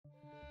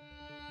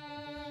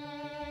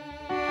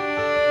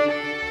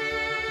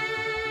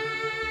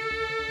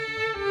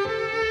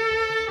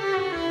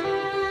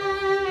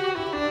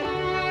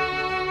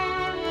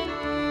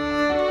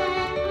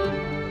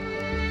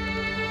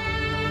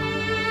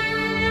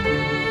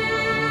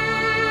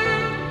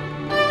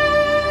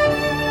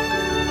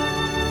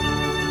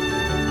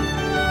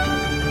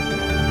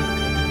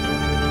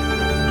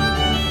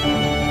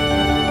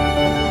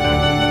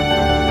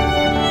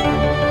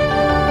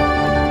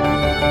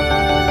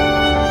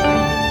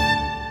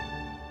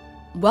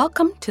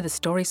Welcome to The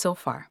Story So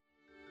Far,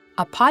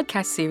 a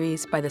podcast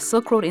series by the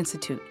Silk Road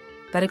Institute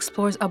that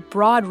explores a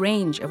broad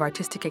range of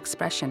artistic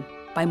expression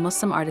by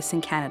Muslim artists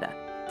in Canada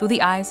through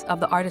the eyes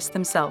of the artists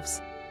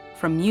themselves.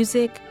 From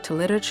music to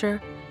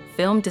literature,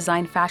 film,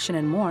 design, fashion,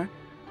 and more,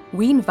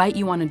 we invite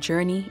you on a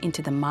journey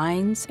into the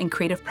minds and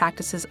creative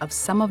practices of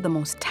some of the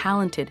most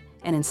talented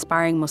and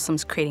inspiring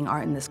Muslims creating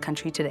art in this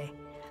country today.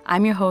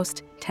 I'm your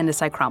host,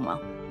 Tendisai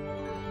Cromwell.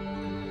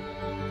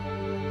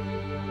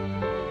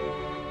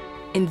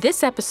 In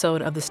this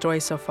episode of The Story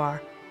So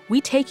Far,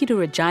 we take you to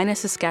Regina,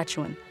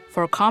 Saskatchewan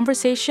for a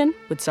conversation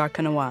with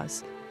Zarqa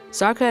Nawaz.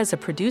 Zarqa is a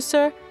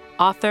producer,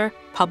 author,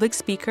 public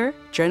speaker,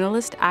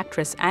 journalist,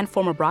 actress, and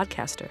former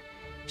broadcaster.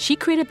 She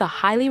created the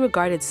highly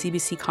regarded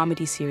CBC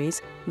comedy series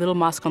Little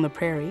Mosque on the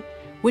Prairie,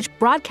 which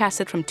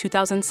broadcasted from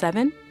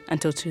 2007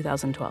 until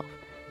 2012.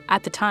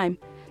 At the time,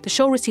 the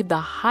show received the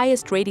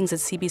highest ratings at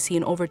CBC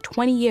in over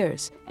 20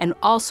 years and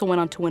also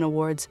went on to win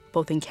awards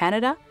both in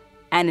Canada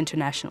and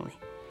internationally.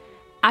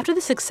 After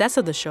the success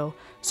of the show,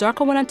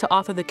 Zarqa went on to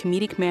author the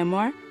comedic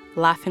memoir,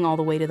 Laughing All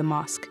the Way to the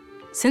Mosque.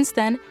 Since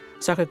then,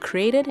 Zarqa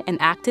created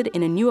and acted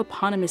in a new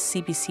eponymous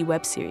CBC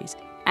web series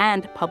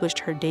and published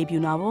her debut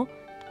novel,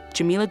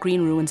 Jamila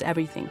Green Ruins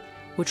Everything,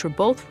 which were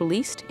both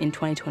released in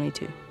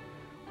 2022.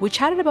 We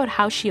chatted about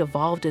how she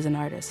evolved as an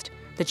artist,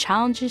 the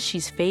challenges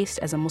she's faced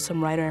as a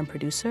Muslim writer and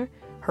producer,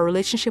 her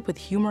relationship with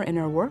humor in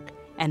her work,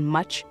 and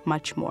much,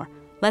 much more.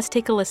 Let's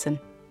take a listen.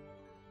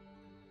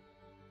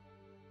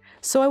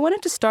 So I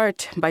wanted to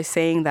start by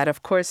saying that,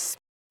 of course,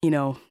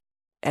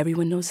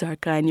 everyone knows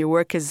Zarqa and your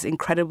work is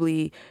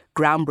incredibly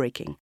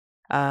groundbreaking.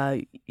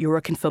 Your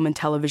work in film and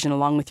television,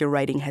 along with your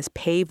writing, has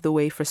paved the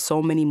way for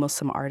so many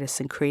Muslim artists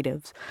and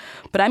creatives.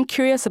 But I'm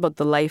curious about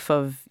the life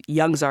of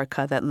young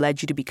Zarqa that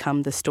led you to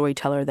become the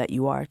storyteller that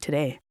you are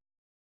today.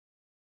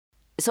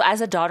 So as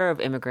a daughter of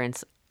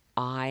immigrants,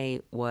 I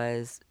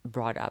was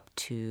brought up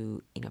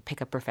to, pick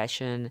a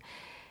profession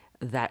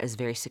that is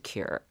very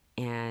secure.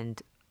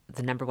 And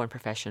the number one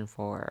profession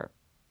for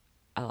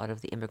a lot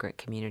of the immigrant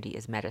community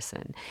is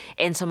medicine.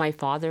 And so my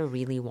father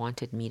really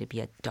wanted me to be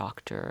a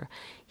doctor.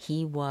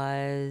 He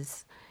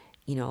was,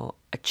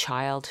 a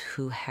child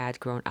who had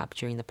grown up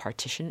during the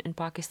partition in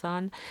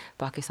Pakistan. It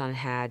was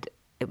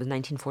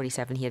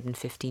 1947, he had been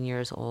 15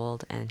 years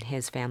old, and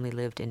his family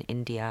lived in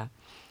India.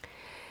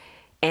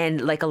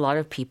 And like a lot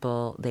of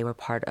people, they were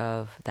part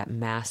of that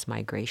mass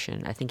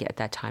migration. I think at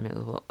that time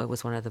it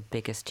was one of the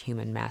biggest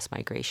human mass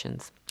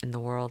migrations in the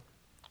world.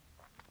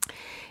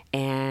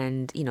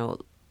 And,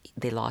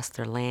 they lost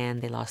their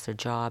land, they lost their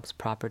jobs,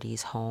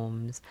 properties,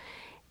 homes,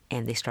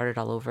 and they started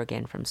all over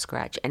again from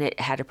scratch. And it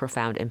had a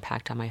profound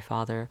impact on my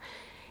father.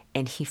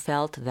 And he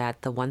felt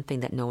that the one thing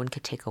that no one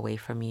could take away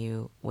from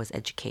you was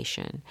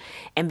education.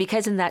 And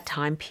because in that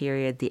time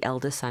period, the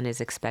eldest son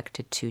is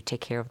expected to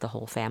take care of the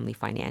whole family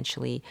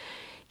financially,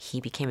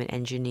 he became an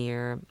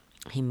engineer,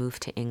 he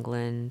moved to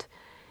England,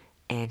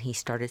 and he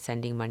started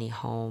sending money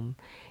home.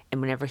 And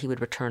whenever he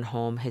would return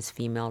home, his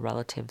female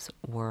relatives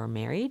were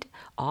married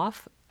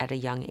off at a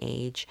young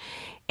age.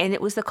 And it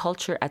was the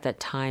culture at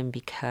that time,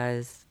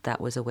 because that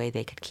was a way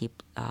they could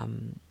keep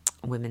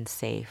women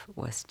safe,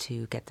 was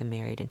to get them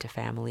married into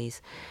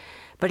families.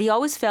 But he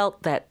always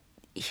felt that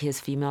his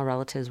female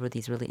relatives were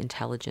these really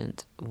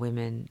intelligent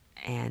women,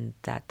 and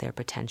that their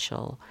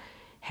potential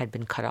had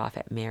been cut off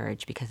at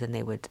marriage, because then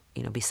they would,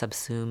 be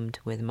subsumed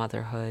with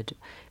motherhood,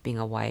 being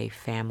a wife,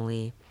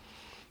 family.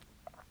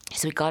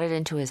 So he got it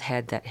into his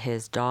head that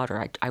his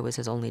daughter, I was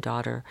his only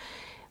daughter,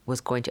 was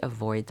going to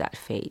avoid that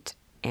fate.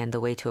 And the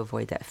way to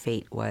avoid that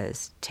fate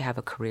was to have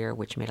a career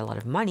which made a lot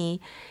of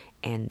money,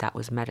 and that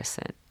was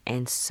medicine.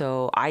 And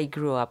so I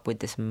grew up with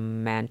this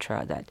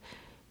mantra that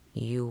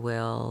you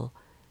will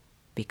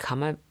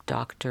become a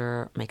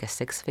doctor, make a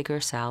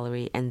 6-figure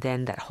salary, and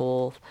then that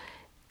whole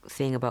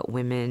thing about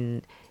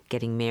women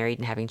getting married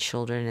and having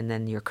children and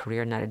then your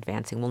career not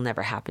advancing will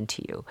never happen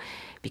to you,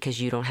 because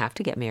you don't have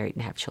to get married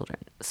and have children.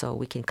 So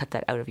we can cut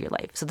that out of your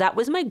life. So that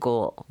was my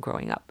goal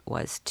growing up,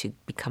 was to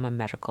become a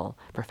medical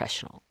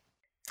professional.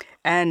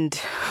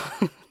 And,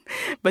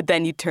 but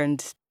then you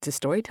turned to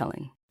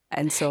storytelling.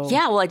 And so...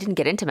 Yeah, well, I didn't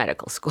get into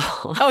medical school.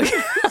 Oh,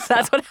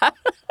 that's what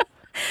happened.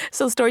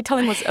 So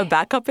storytelling was a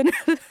backup in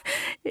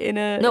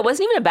a... No, it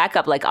wasn't even a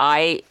backup. Like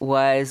I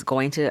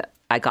went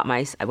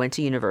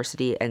to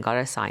university and got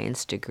a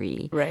science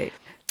degree. Right.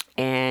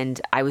 And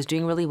I was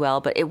doing really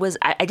well, but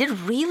I did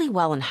really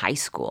well in high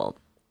school.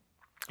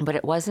 But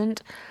it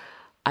wasn't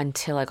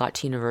until I got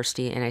to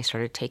university and I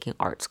started taking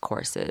arts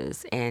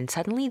courses. And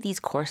suddenly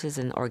these courses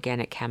in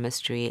organic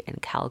chemistry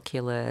and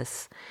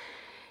calculus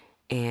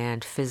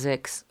and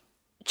physics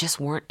just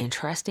weren't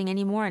interesting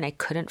anymore. And I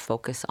couldn't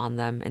focus on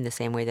them in the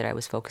same way that I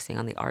was focusing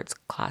on the arts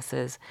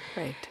classes.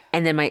 Right.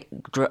 And then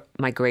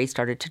my grades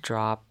started to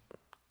drop.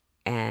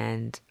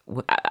 And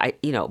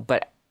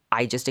but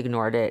I just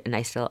ignored it, and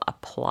I still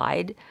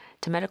applied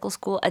to medical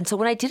school. And so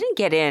when I didn't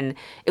get in,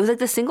 it was like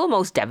the single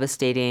most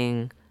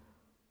devastating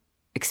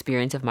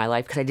experience of my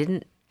life, because I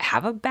didn't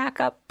have a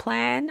backup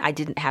plan. I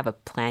didn't have a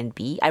plan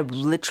B. I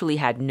literally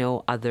had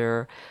no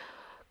other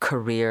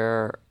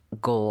career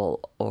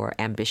goal or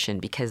ambition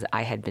because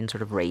I had been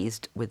sort of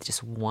raised with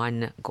just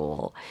one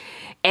goal.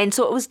 And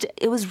so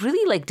it was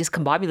really like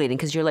discombobulating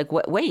because you're like,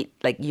 wait,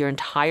 like your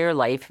entire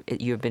life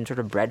you've been sort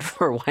of bred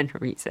for one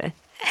reason.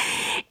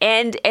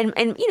 And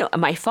you know,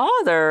 my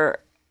father,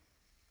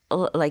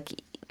 like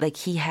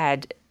he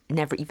had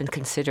never even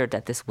considered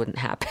that this wouldn't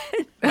happen.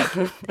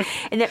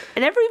 And it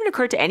never even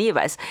occurred to any of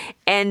us.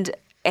 And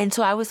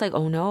so I was like,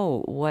 oh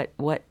no, what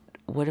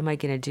am I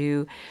going to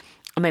do?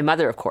 And my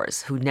mother, of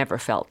course, who never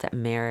felt that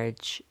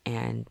marriage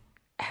and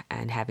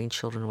having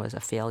children was a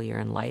failure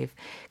in life,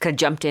 kind of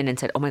jumped in and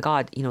said, oh my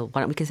God, you know,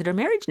 why don't we consider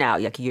marriage now?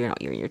 Like, you're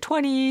in your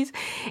 20s.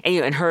 And, you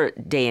know, in her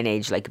day and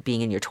age, like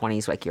being in your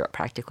 20s, like you're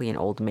practically an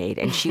old maid.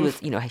 And she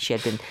was, you know, she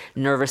had been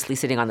nervously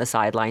sitting on the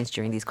sidelines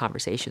during these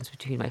conversations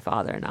between my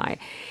father and I.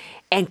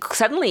 And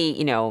suddenly,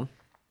 you know,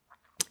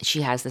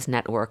 she has this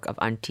network of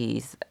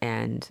aunties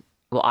and,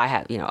 well, I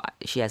have, you know,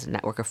 she has a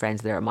network of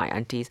friends that are my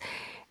aunties.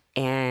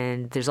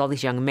 And there's all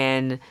these young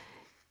men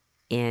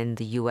in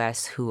the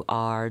U.S. who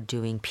are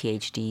doing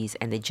PhDs,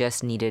 and they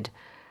just needed,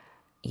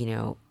 you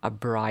know, a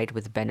bride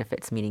with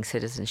benefits, meaning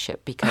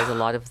citizenship, because a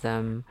lot of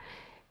them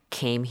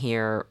came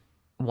here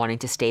wanting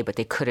to stay, but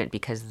they couldn't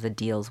because the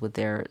deals with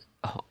their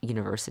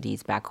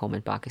universities back home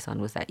in Pakistan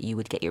was that you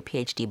would get your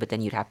PhD, but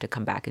then you'd have to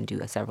come back and do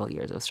several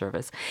years of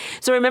service.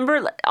 So I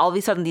remember all of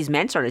a sudden these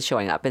men started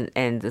showing up,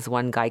 and this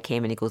one guy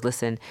came and he goes,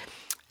 listen,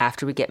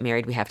 after we get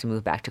married, we have to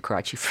move back to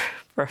Karachi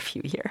for a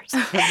few years.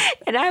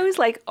 And I was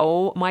like,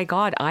 oh my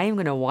God, I am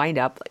going to wind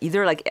up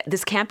either like,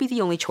 this can't be the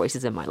only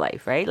choices in my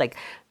life, right? Like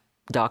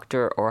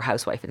doctor or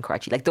housewife in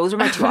Karachi. Like those are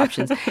my two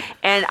options.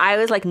 And I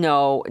was like,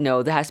 no,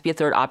 there has to be a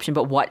third option,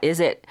 but what is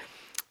it?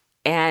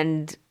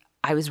 And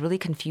I was really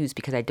confused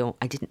because I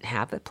didn't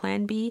have a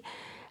plan B.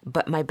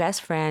 But my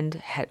best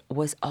friend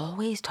was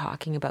always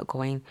talking about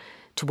going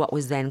to what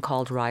was then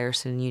called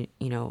Ryerson, you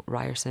know,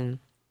 Ryerson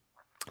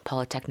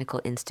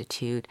Polytechnical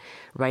Institute,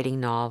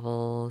 writing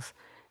novels,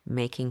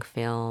 making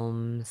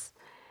films.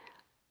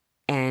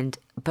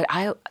 But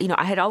I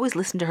had always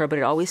listened to her, but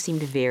it always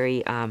seemed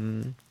very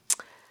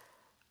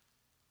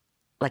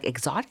like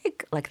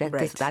exotic. Like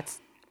that's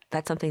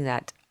something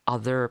that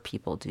other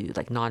people do,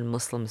 like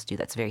non-Muslims do.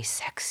 That's very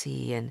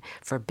sexy and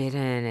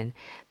forbidden,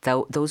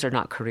 and those are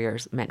not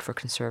careers meant for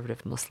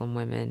conservative Muslim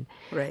women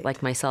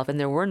like myself. And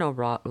there were no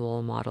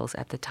role models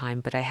at the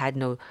time, but I had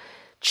no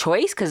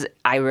choice because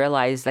I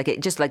realized, like, it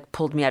just like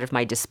pulled me out of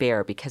my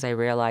despair because I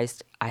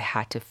realized I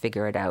had to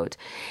figure it out.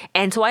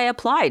 And so I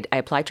applied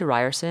to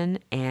Ryerson,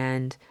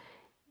 and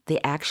they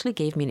actually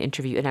gave me an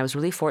interview, and I was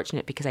really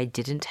fortunate because I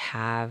didn't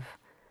have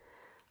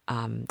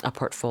a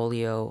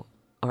portfolio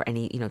or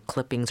any, you know,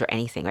 clippings or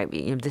anything. Right?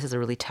 You know, this is a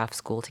really tough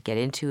school to get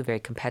into, very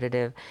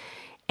competitive.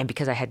 And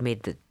because I had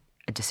made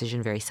a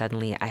decision very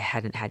suddenly, I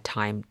hadn't had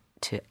time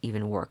to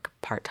even work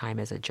part-time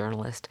as a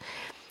journalist.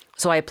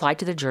 So I applied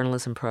to the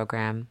journalism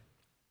program.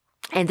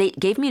 And they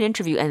gave me an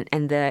interview,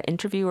 and the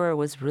interviewer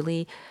was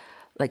really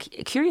like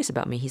curious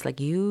about me. He's like,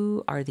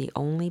 you are the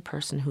only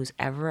person who's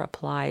ever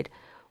applied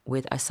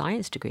with a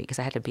science degree, because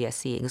I had a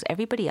BSc. He goes,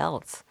 everybody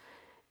else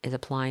is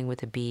applying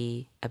with a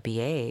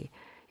BA.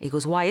 He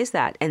goes, why is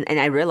that? And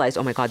I realized,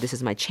 oh my God, this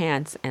is my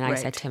chance. And I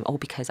said to him, oh,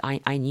 because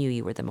I knew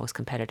you were the most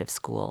competitive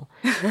school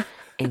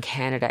in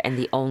Canada, and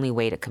the only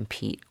way to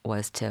compete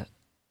was to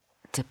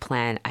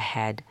plan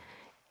ahead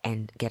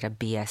and get a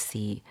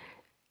BSc,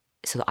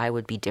 so that I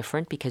would be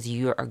different, because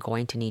you are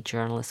going to need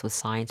journalists with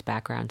science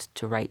backgrounds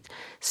to write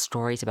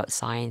stories about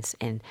science,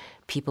 and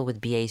people with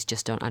BAs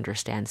just don't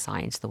understand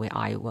science the way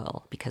I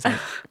will, because I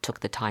took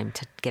the time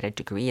to get a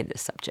degree in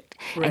this subject.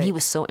 Right. And he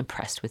was so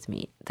impressed with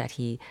me that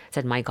he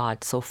said, my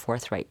God, so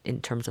forthright in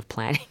terms of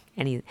planning.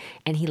 And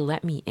he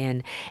let me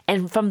in.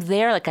 And from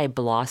there, like, I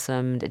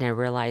blossomed, and I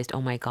realized,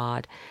 oh my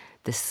God,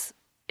 this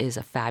is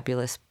a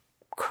fabulous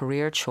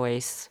career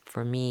choice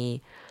for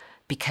me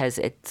because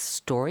it's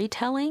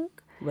storytelling.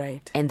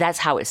 Right. And that's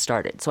how it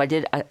started. So I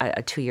did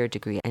a 2-year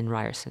degree in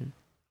Ryerson.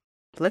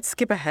 Let's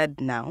skip ahead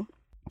now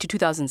to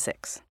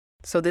 2006.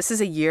 So this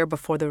is a year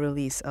before the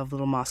release of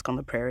Little Mosque on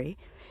the Prairie.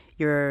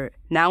 You're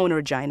now in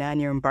Regina,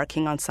 and you're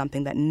embarking on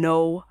something that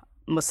no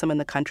Muslim in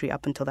the country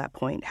up until that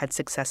point had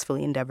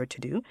successfully endeavored to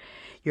do.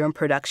 You're in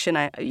production.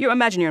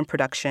 Imagine you're in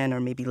production,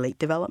 or maybe late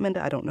development,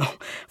 I don't know,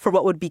 for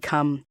what would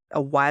become a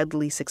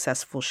wildly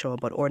successful show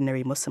about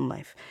ordinary Muslim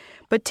life.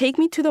 But take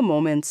me to the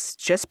moments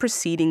just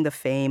preceding the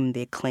fame,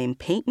 the acclaim.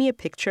 Paint me a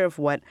picture of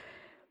what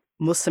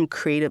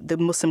the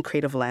Muslim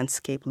creative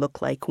landscape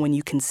looked like when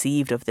you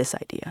conceived of this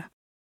idea.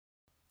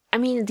 I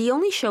mean, the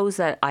only shows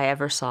that I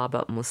ever saw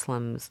about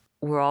Muslims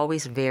were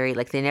always very,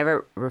 like, they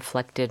never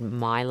reflected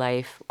my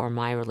life or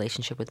my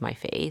relationship with my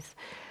faith.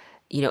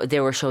 You know,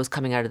 there were shows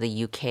coming out of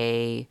the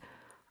UK.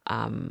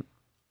 I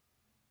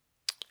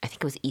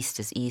think it was East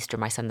is East or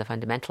My Son the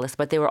Fundamentalist.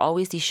 But there were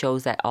always these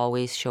shows that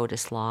always showed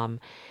Islam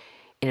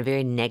in a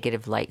very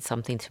negative light,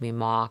 something to be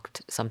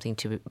mocked, something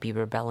to be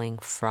rebelling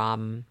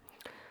from.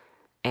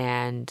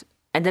 And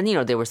then, you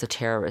know, there was the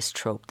terrorist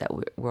trope that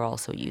we're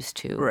also used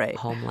to, right.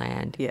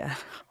 Homeland. Yeah.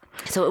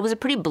 So it was a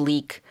pretty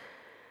bleak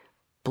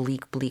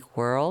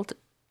world.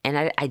 And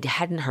I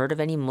hadn't heard of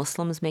any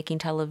Muslims making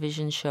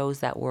television shows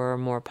that were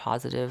more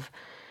positive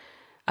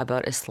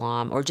about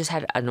Islam or just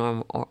had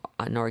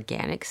an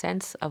organic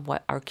sense of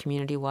what our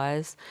community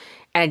was.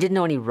 And I didn't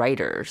know any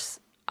writers.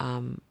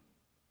 And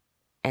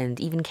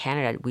even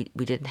Canada,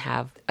 we didn't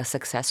have a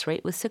success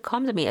rate with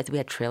sitcoms. I mean, we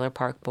had Trailer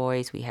Park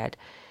Boys, we had,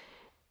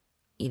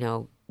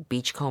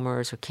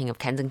 Beachcombers or King of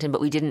Kensington,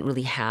 but we didn't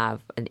really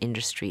have an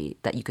industry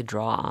that you could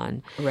draw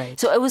on. Right.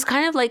 So it was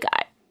kind of like,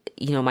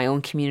 my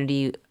own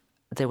community,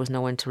 there was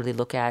no one to really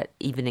look at.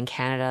 Even in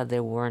Canada,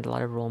 there weren't a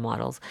lot of role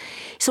models.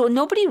 So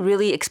nobody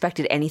really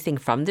expected anything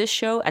from this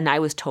show. And I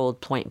was told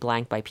point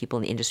blank by people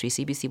in the industry,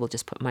 CBC will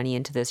just put money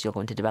into this, you'll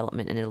go into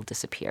development and it'll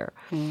disappear.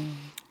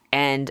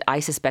 And I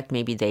suspect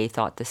maybe they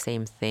thought the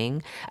same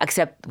thing,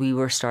 except we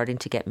were starting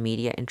to get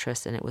media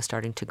interest and it was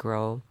starting to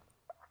grow.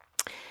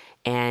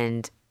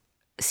 And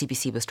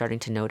CBC was starting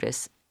to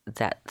notice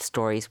that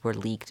stories were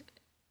leaked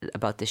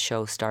about this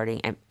show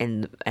starting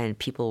and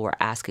people were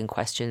asking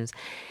questions.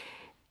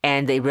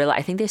 And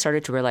I think they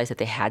started to realize that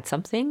they had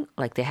something,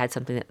 like they had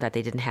something that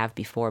they didn't have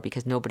before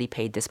because nobody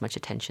paid this much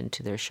attention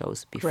to their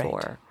shows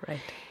before. Right.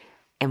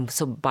 And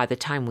so by the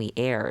time we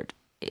aired,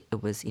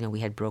 it was, we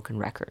had broken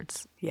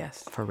records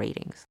for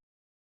ratings.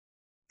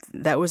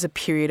 That was a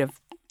period of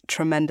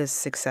tremendous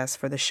success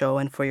for the show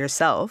and for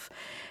yourself.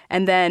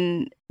 And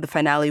then the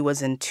finale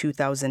was in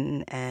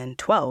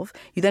 2012.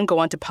 You then go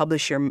on to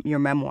publish your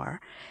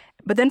memoir.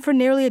 But then for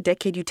nearly a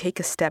decade, you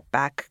take a step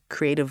back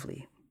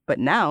creatively. But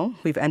now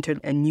we've entered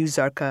a new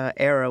Zarqa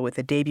era with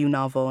a debut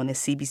novel and a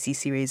CBC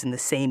series in the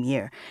same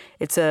year.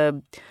 It's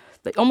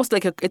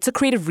it's a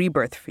creative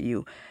rebirth for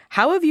you.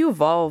 How have you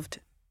evolved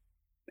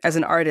as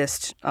an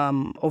artist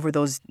over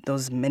those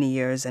many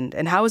years,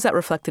 and how is that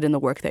reflected in the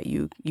work that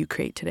you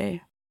create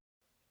today?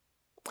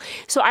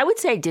 So I would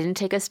say I didn't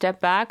take a step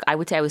back. I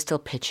would say I was still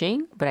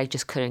pitching, but I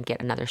just couldn't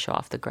get another show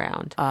off the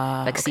ground.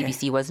 Okay.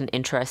 CBC wasn't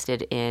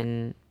interested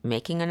in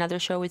making another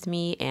show with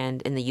me,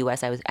 and in the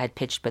US I'd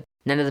pitched, but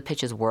none of the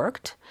pitches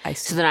worked. I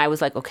see. So then I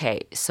was like,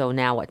 okay, so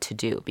now what to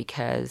do?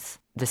 Because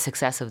the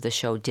success of the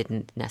show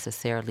didn't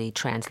necessarily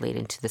translate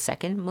into the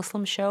second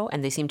Muslim show,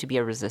 and there seemed to be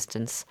a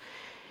resistance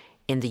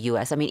in the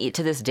U.S. I mean,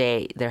 to this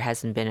day, there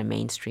hasn't been a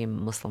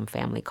mainstream Muslim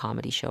family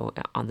comedy show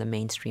on the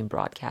mainstream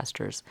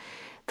broadcasters.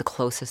 The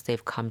closest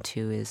they've come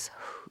to is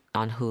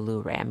on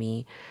Hulu,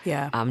 Rami.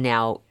 Yeah.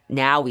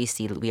 Now we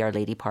see We Are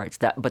Lady Parts,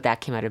 but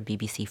that came out of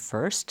BBC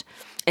first.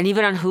 And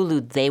even on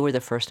Hulu, they were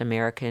the first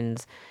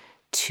Americans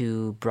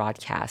to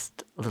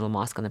broadcast Little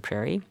Mosque on the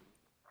Prairie.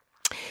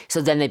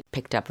 So then they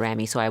picked up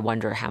Rami. So I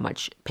wonder how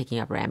much picking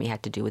up Rami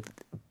had to do with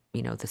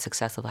the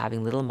success of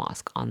having Little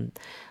Mosque on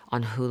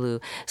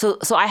Hulu.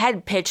 So I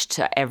had pitched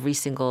to every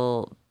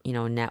single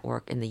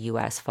network in the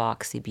U.S.,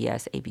 Fox,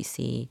 CBS,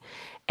 ABC,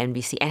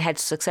 NBC, and had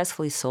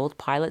successfully sold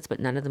pilots, but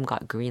none of them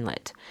got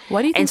greenlit.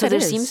 Why do you think And so that there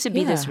is? seems to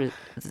be this.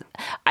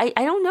 I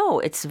don't know.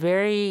 It's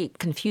very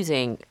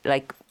confusing.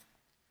 Like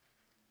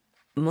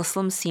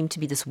Muslims seem to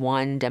be this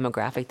one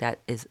demographic that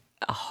is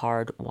a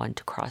hard one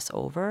to cross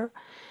over,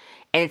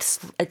 and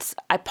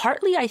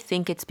I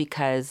think it's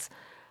because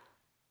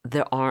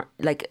there aren't,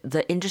 like,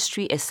 the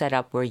industry is set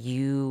up where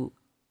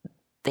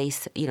they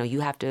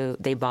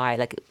buy,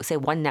 like, say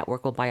one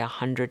network will buy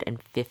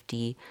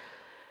 150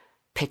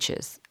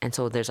 pitches. And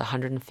so there's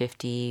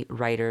 150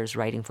 writers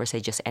writing for,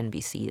 say, just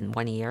NBC in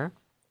 1 year.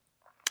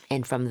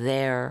 And from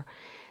there,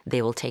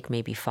 they will take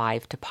maybe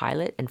 5 to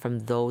pilot. And from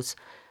those,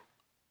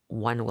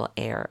 one will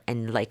air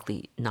and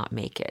likely not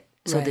make it.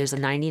 So Right. There's a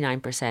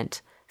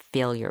 99%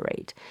 failure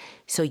rate.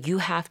 So you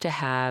have to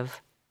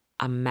have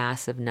a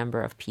massive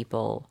number of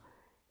people.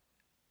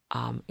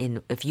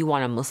 If you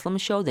want a Muslim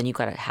show, then you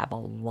got to have a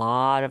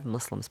lot of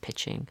Muslims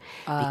pitching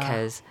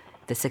because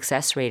the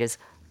success rate is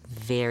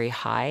very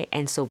high.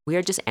 And so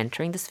we're just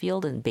entering this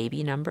field in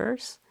baby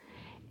numbers.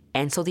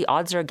 And so the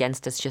odds are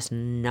against us just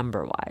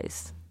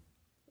number-wise,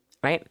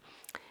 right?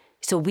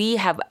 So we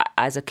have,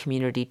 as a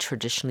community,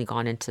 traditionally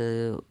gone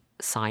into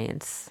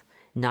science,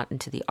 not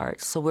into the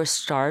arts. So we're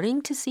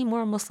starting to see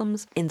more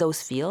Muslims in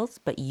those fields,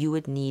 but you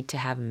would need to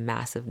have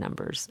massive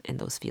numbers in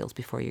those fields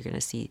before you're going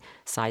to see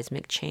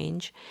seismic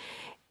change.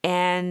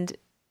 And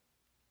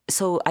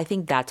so I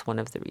think that's one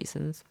of the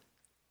reasons.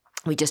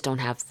 We just don't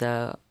have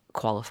the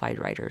qualified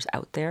writers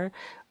out there.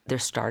 They're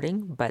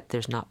starting, but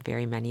there's not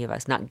very many of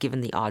us, not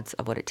given the odds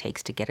of what it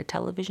takes to get a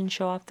television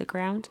show off the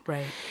ground.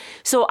 Right.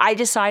 So I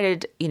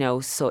decided,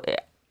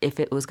 if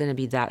it was going to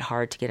be that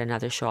hard to get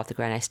another show off the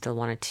ground, I still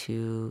wanted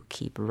to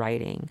keep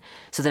writing.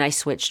 So then I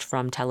switched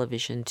from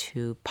television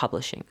to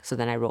publishing. So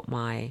then I wrote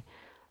my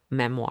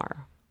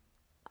memoir,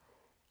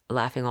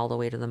 Laughing All the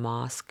Way to the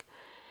Mosque.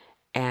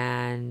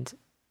 And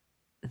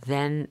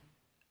then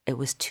it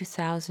was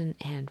 2000,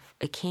 and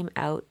it came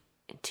out,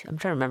 I'm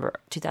trying to remember,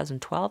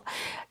 2012?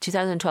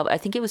 2012, I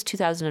think it was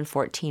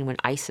 2014 when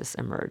ISIS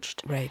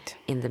emerged Right.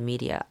 in the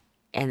media.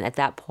 And at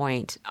that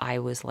point, I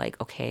was like,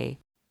 okay,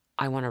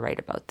 I want to write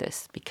about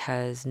this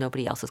because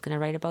nobody else is going to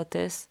write about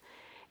this.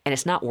 And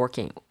it's not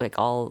working.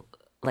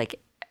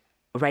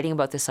 Writing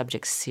about this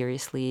subject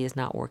seriously is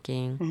not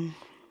working.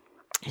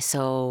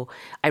 So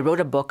I wrote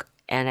a book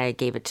and I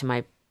gave it to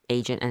my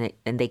agent,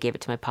 and they gave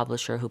it to my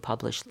publisher, who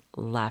published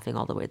Laughing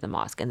All the Way to the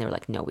Mosque. And they were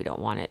like, no, we don't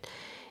want it.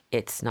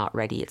 It's not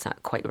ready. It's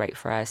not quite right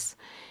for us.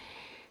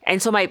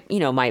 And so my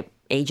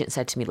agent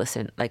said to me,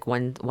 listen, like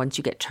once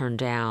you get turned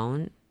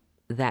down,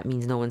 that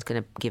means no one's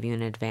going to give you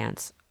an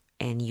advance,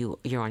 and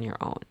you're on your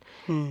own.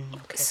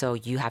 Okay. So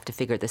you have to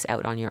figure this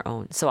out on your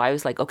own. So I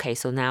was like, okay,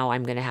 so now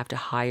I'm going to have to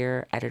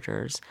hire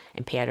editors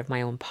and pay out of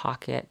my own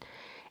pocket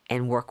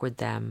and work with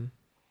them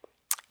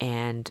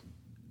and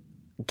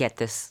get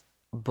this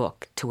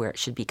book to where it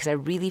should be. Because I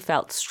really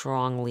felt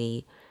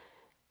strongly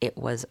it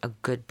was a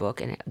good book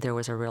and there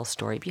was a real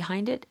story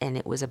behind it, and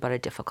it was about a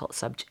difficult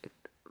subject.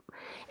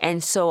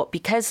 And so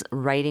because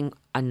writing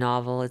a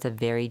novel is a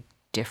very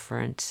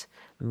different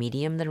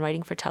medium than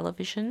writing for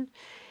television,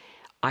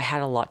 I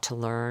had a lot to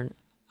learn.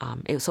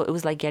 So it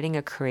was like getting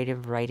a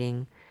creative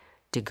writing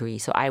degree.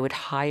 So I would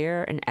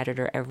hire an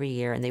editor every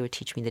year, and they would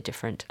teach me the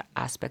different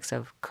aspects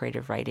of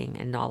creative writing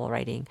and novel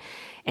writing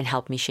and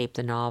help me shape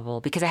the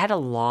novel, because I had a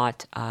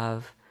lot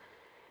of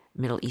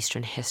Middle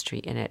Eastern history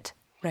in it.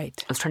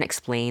 Right. I was trying to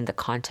explain the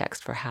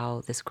context for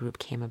how this group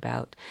came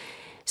about.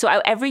 So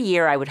every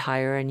year I would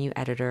hire a new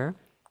editor.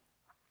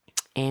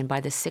 And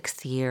by the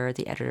 6th year,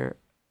 the editor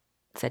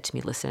said to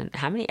me, listen,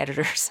 how many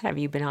editors have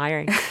you been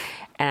hiring?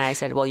 And I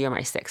said, well, you're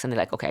my 6th. And they're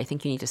like, okay, I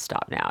think you need to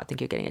stop now. I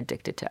think you're getting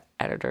addicted to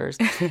editors.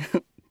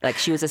 Like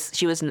she was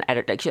an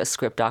editor, like she was a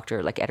script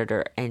doctor, like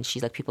editor. And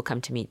she's like, people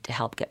come to me to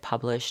help get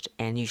published.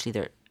 And usually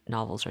their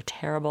novels are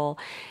terrible.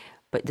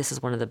 But this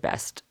is one of the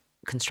best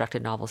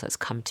constructed novels that's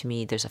come to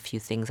me. There's a few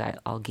things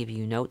I'll give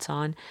you notes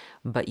on,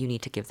 but you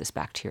need to give this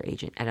back to your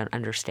agent. I don't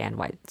understand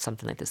why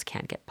something like this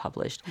can't get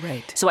published.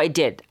 Right. So I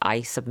did.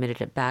 I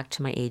submitted it back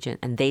to my agent,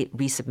 and they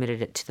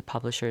resubmitted it to the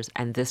publishers.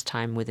 And this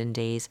time, within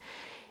days,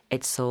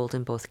 it sold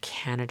in both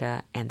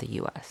Canada and the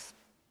U.S.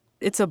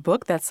 It's a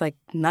book that's like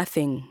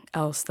nothing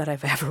else that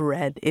I've ever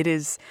read. It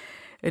is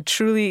a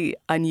truly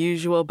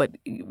unusual but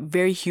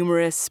very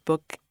humorous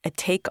book, a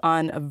take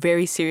on a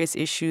very serious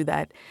issue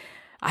that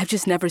I've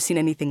just never seen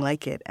anything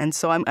like it. And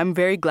so I'm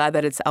very glad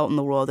that it's out in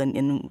the world,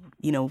 and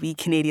we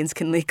Canadians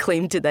can lay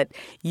claim to that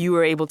you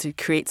were able to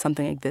create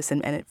something like this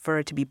and for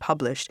it to be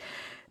published.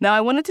 Now,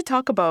 I wanted to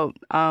talk about,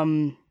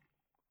 when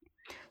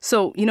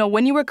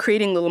you were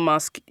creating Little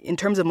Mosque, in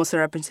terms of Muslim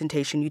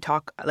representation,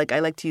 I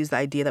like to use the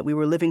idea that we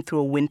were living through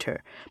a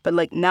winter. But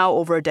like now,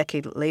 over a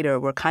decade later,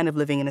 we're kind of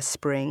living in a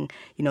spring.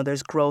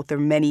 There's growth. There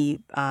are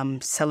many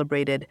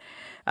celebrated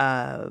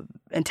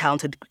and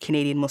talented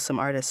Canadian Muslim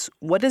artists.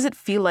 What does it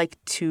feel like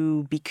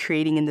to be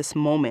creating in this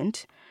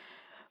moment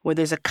where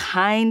there's a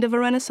kind of a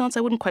renaissance?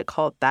 I wouldn't quite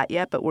call it that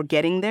yet, but we're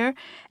getting there.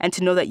 And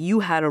to know that you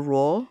had a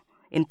role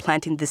in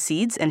planting the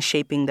seeds and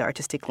shaping the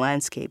artistic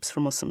landscapes for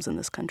Muslims in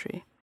this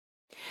country.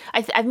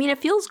 I mean, it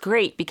feels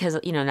great because,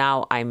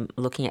 now I'm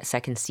looking at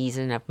second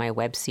season of my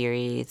web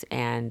series,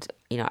 and,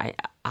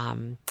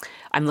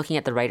 I'm looking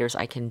at the writers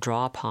I can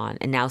draw upon.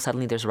 And now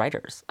suddenly there's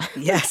writers.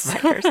 Yes.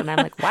 Writers. And I'm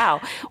like,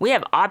 wow, we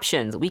have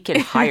options. We can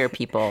hire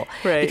people.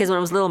 Right. Because when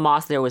it was Little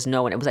Mosque, there was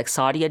no one. It was like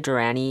Sadia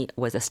Durrani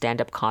was a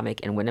stand-up comic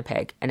in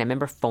Winnipeg. And I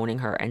remember phoning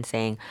her and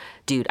saying,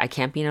 dude, I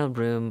can't be in a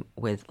room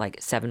with like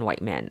 7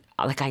 white men.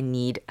 Like I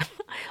need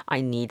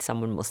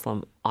someone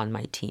Muslim on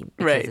my team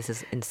because Right. This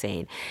is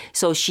insane.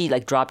 So she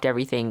like dropped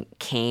everything,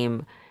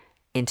 came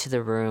into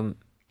the room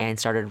and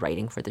started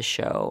writing for the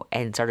show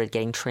and started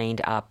getting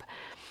trained up.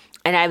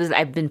 And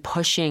I've been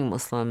pushing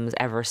Muslims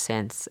ever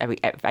since.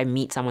 If I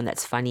meet someone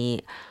that's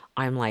funny,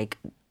 I'm like,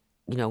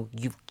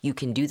 you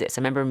can do this.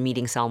 I remember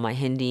meeting Salma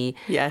Hindi.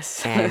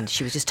 Yes. And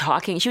she was just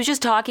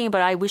talking.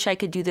 But I wish I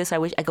could do this. I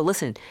go,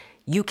 listen,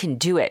 you can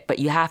do it, but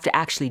you have to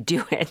actually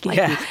do it. Like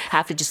you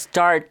have to just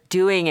start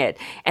doing it.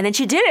 And then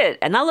she did it.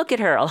 And now look at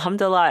her,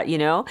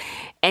 alhamdulillah,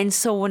 And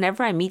so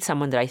whenever I meet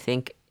someone that I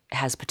think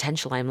has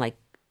potential, I'm like,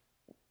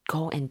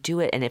 go and do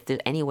it. And if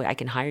there's any way I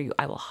can hire you,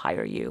 I will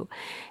hire you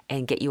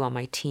and get you on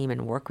my team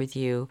and work with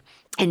you.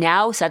 And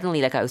now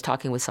suddenly, like I was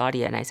talking with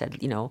Sadia and I said,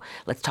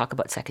 let's talk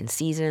about second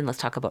season. Let's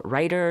talk about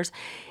writers.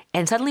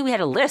 And suddenly we had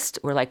a list.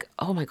 We're like,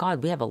 oh my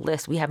God, we have a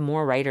list. We have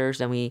more writers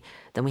than we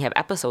have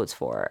episodes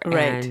for.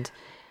 Right. And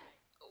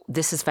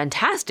this is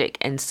fantastic.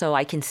 And so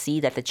I can see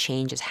that the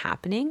change is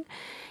happening.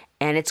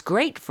 And it's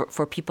great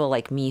for people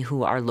like me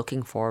who are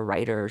looking for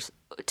writers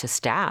to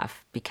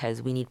staff,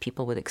 because we need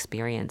people with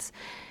experience.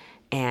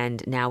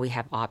 And now we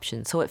have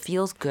options. So it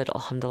feels good,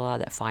 alhamdulillah,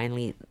 that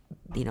finally,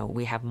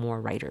 we have more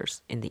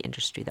writers in the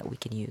industry that we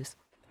can use.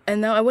 And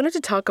now I wanted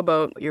to talk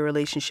about your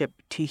relationship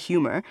to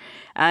humor.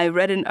 I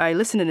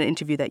listened in an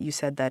interview that you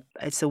said that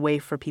it's a way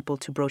for people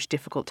to broach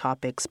difficult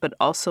topics, but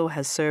also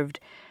has served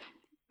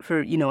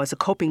for, as a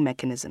coping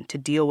mechanism to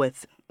deal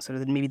with sort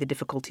of maybe the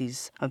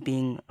difficulties of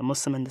being a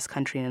Muslim in this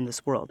country and in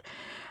this world.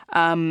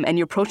 And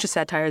your approach to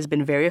satire has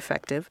been very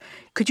effective.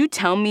 Could you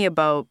tell me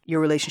about your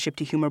relationship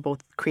to humor,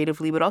 both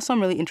creatively, but also I'm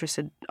really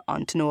interested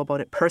to know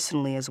about it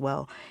personally as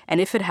well,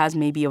 and if it has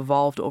maybe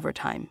evolved over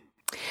time?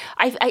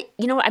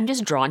 I'm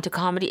just drawn to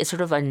comedy. It's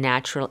sort of a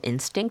natural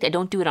instinct. I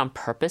don't do it on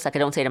purpose. Like I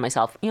don't say to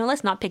myself,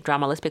 let's not pick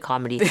drama, let's pick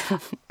comedy.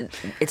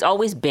 It's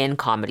always been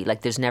comedy.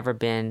 Like there's never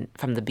been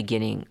from the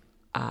beginning.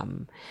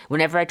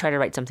 Whenever I try to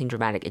write something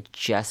dramatic, it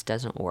just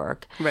doesn't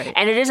work. Right.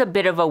 And it is a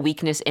bit of a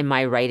weakness in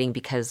my writing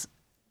because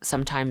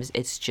sometimes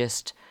it's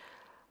just,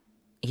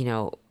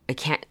 it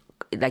can't,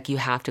 like you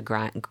have to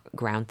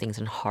ground things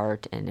in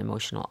heart and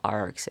emotional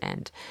arcs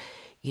and,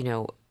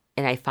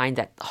 and I find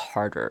that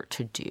harder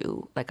to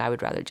do. Like I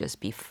would rather just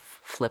be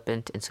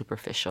flippant and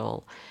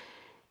superficial.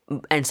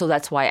 And so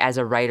that's why as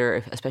a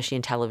writer, especially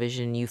in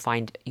television, you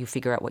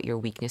figure out what your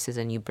weakness is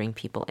and you bring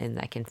people in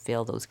that can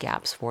fill those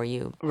gaps for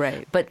you.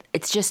 Right. But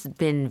it's just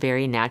been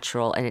very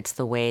natural and it's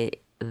the way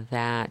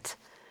that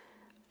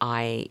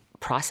I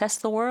process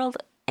the world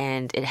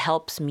and it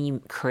helps me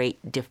create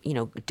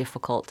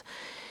difficult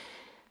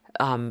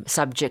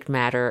subject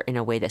matter in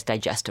a way that's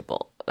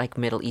digestible, like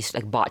Middle East,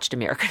 like botched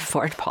American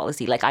foreign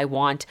policy. Like I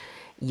want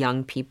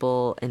young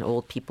people and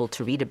old people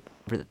to read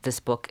this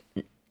book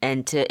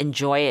and to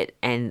enjoy it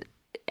and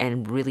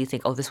really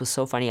think, oh, this was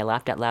so funny, I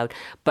laughed out loud,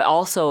 but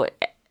also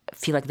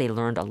feel like they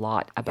learned a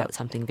lot about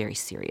something very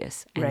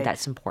serious. And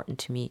that's important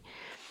to me.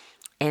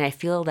 And I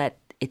feel that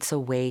it's a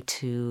way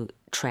to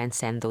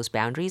transcend those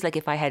boundaries. Like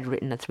if I had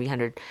written a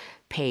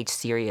 300-page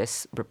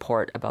serious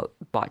report about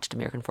botched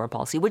American foreign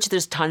policy, which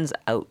there's tons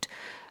out,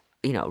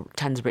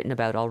 tons written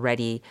about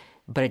already,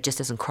 but it just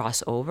doesn't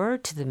cross over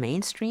to the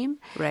mainstream.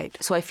 Right.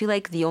 So I feel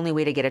like the only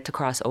way to get it to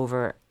cross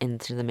over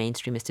into the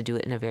mainstream is to do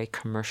it in a very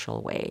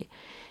commercial way.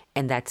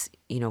 And that's,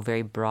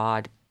 very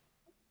broad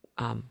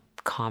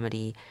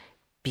comedy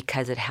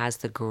because it has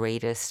the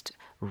greatest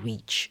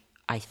reach,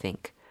 I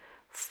think,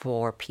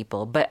 for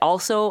people. But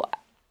also,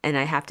 and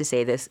I have to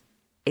say this,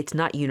 it's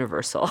not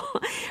universal,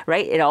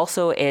 right? It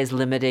also is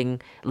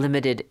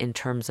limited in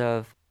terms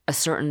of a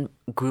certain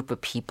group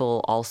of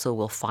people also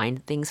will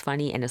find things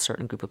funny and a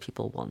certain group of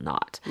people will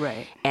not.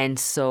 Right. And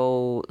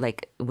so,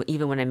 like,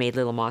 even when I made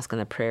Little Mosque on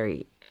the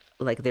Prairie,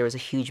 like, there was a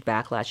huge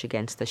backlash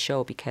against the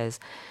show because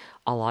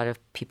a lot of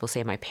people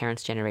say my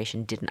parents'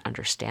 generation didn't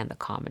understand the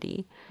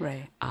comedy.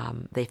 Right.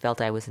 They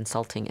felt I was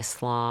insulting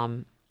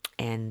Islam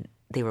and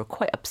they were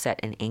quite upset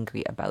and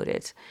angry about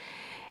it.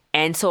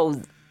 And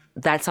so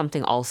that's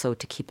something also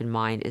to keep in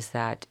mind is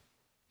that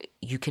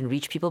you can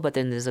reach people, but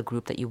then there's a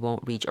group that you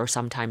won't reach, or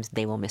sometimes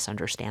they will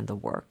misunderstand the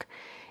work.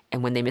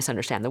 And when they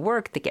misunderstand the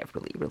work, they get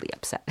really, really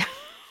upset.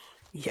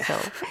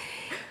 Yeah.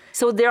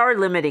 So there are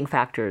limiting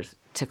factors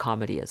to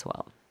comedy as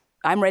well.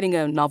 I'm writing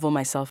a novel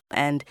myself,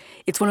 and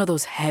it's one of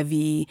those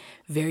heavy,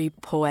 very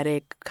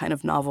poetic kind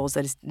of novels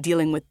that is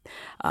dealing with,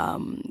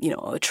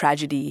 a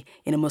tragedy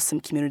in a Muslim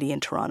community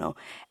in Toronto.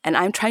 And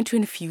I'm trying to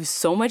infuse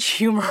so much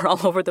humor all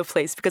over the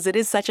place because it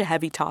is such a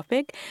heavy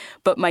topic,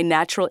 but my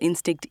natural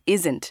instinct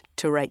isn't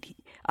to write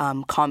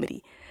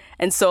comedy.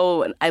 And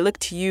so I look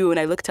to you and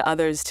I look to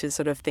others to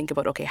sort of think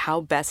about, okay,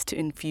 how best to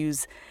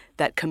infuse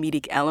that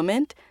comedic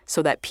element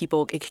so that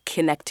people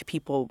connect to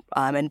people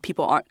and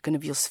people aren't going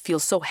to feel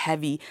so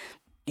heavy,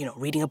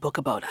 reading a book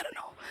about, I don't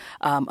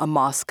know, a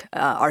mosque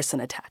arson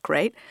attack,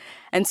 right?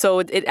 And so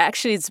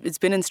it's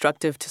been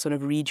instructive to sort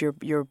of read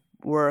your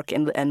work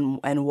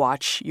and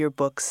watch your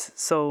books.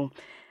 So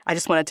I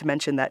just wanted to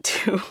mention that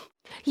too.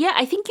 Yeah,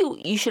 I think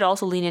you should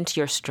also lean into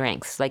your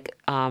strengths. Like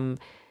I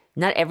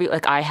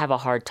have a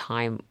hard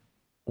time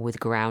with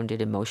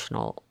grounded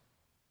emotional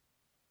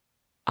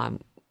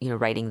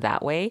writing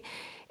that way.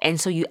 And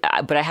so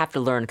but I have to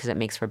learn because it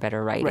makes for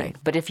better writing. Right.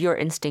 But if your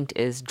instinct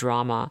is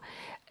drama,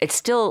 it's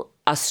still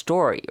a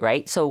story,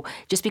 right? So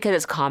just because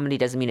it's comedy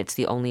doesn't mean it's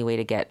the only way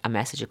to get a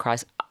message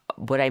across.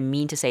 What I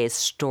mean to say is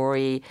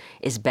story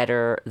is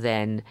better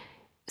than,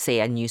 say,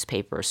 a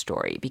newspaper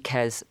story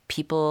because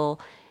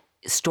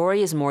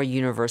story is more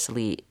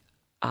universally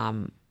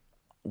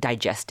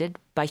digested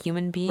by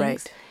human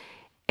beings.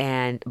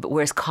 Right. But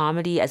whereas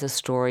comedy as a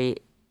story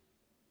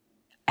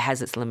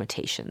has its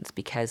limitations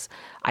because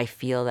I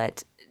feel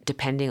that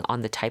depending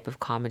on the type of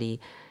comedy,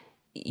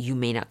 you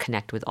may not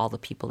connect with all the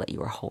people that you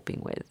were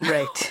hoping with.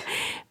 Right.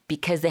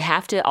 Because they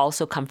have to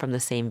also come from the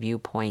same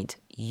viewpoint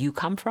you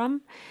come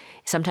from,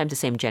 sometimes the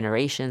same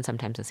generation,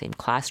 sometimes the same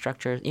class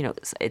structure.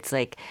 It's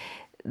like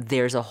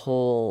there's a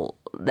whole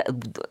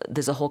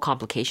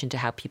complication to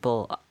how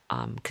people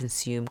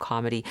consume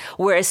comedy,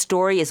 whereas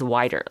story is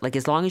wider. Like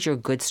as long as you're a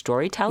good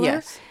storyteller,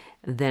 yes,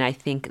 then I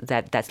think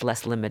that's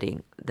less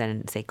limiting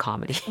than, say,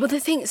 comedy. Well,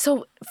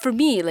 so for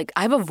me, like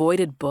I've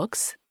avoided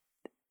books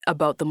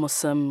about the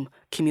Muslim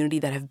community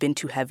that have been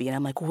too heavy. And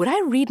I'm like, would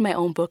I read my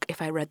own book if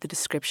I read the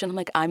description? I'm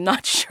like, I'm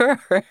not sure.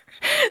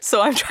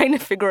 So I'm trying to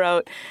figure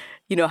out,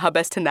 how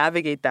best to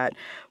navigate that.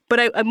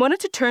 But I wanted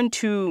to turn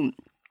to,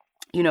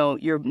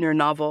 your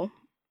novel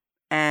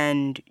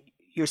and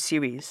your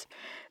series.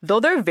 Though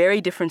they're a very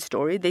different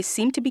story, they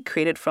seem to be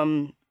created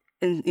from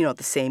the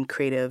same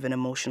creative and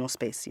emotional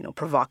space,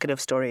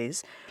 provocative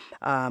stories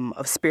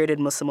of spirited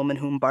Muslim women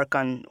who embark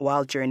on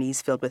wild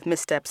journeys filled with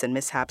missteps and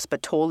mishaps,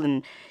 but told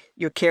in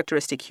your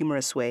characteristic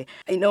humorous way.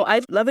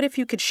 I'd love it if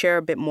you could share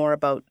a bit more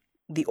about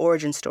the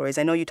origin stories.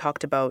 I know you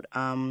talked about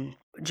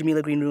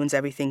Jamila Green Ruins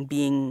Everything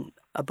being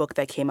a book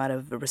that came out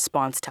of a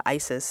response to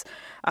ISIS.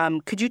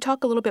 Could you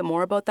talk a little bit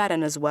more about that,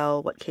 and as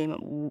well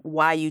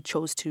why you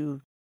chose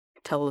to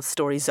tell the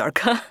story,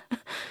 Zarqa?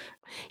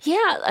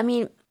 Yeah, I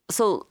mean,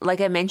 so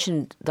like I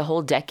mentioned, the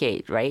whole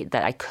decade, right,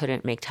 that I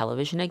couldn't make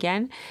television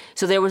again.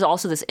 So there was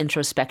also this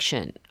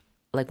introspection,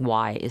 like,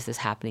 why is this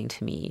happening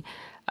to me,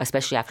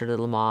 especially after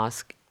Little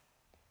Mosque.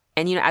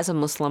 And, as a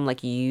Muslim,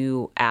 like,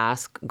 you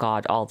ask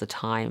God all the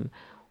time,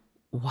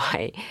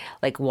 why?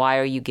 Like, why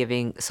are you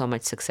giving so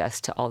much success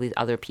to all these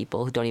other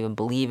people who don't even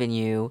believe in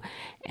you?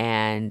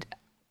 And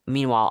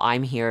meanwhile,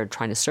 I'm here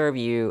trying to serve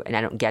you and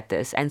I don't get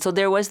this. And so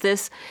there was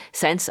this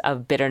sense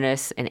of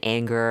bitterness and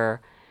anger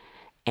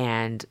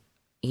and,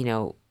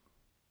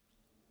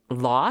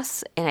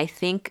 loss. And I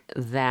think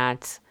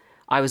that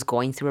I was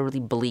going through a really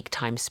bleak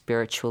time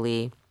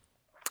spiritually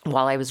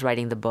while I was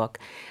writing the book,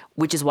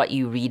 which is what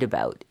you read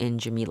about in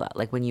Jamila.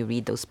 Like when you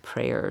read those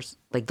prayers,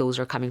 like those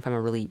are coming from a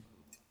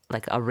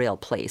real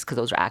place, because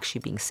those are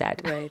actually being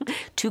said right.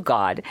 to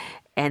God.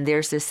 And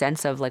there's this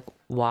sense of like,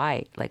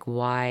 why? Like,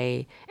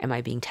 why am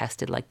I being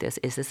tested like this?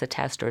 Is this a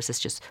test or is this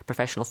just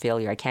professional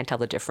failure? I can't tell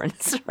the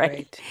difference,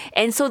 right?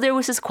 And so there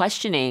was this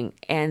questioning,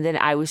 and then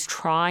I was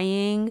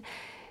trying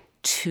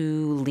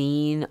to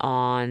lean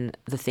on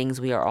the things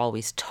we are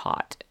always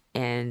taught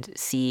and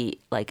see,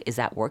 like, is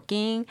that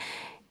working?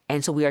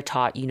 And so we are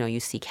taught, you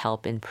seek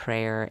help in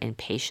prayer and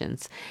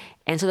patience.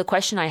 And so the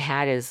question I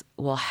had is,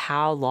 well,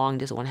 how long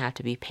does one have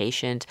to be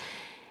patient?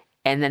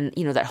 And then,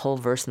 that whole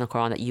verse in the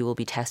Quran that you will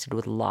be tested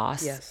with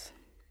loss. Yes.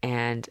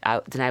 And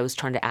then I was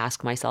trying to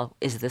ask myself,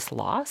 is this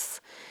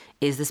loss?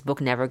 Is this book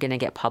never going to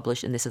get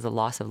published and this is a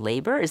loss of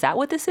labor? Is that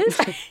what this is?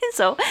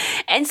 So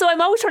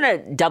I'm always trying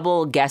to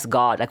double guess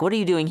God. Like, what are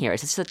you doing here?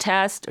 Is this a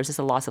test or is this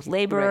a loss of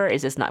labor? Right.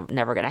 Is this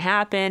never going to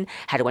happen?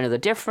 How do I know the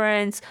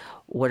difference?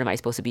 What am I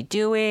supposed to be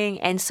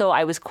doing? And so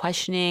I was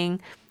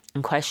questioning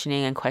and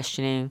questioning and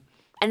questioning.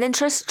 And then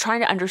just trying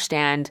to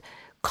understand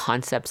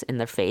concepts in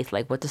the faith,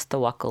 like what does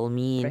tawakkul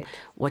mean? Right.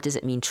 What does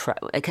it mean?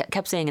 I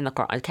kept saying in the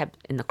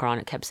Quran,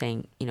 it kept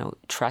saying,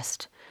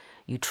 trust.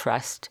 You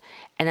trust.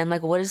 And I'm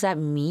like, what does that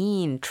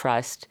mean,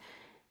 trust?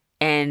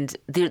 And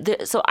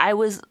so I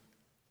was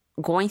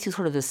going through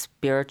sort of this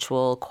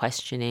spiritual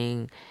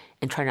questioning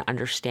and trying to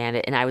understand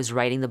it. And I was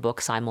writing the book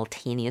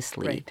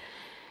simultaneously. Right.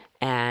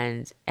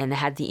 And I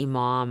had the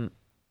Imam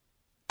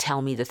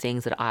tell me the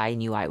things that I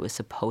knew I was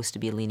supposed to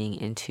be leaning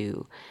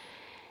into.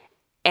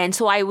 And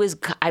so I was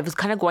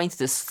kind of going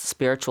through this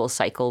spiritual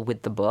cycle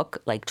with the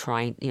book, like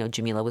trying,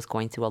 Jamila was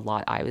going through a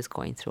lot. I was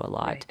going through a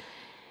lot. Right.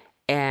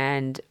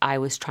 And I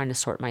was trying to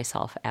sort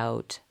myself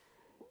out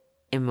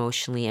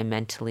emotionally and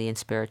mentally and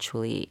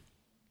spiritually.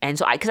 And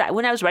so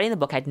when I was writing the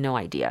book, I had no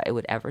idea it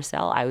would ever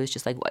sell. I was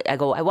just like, at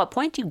what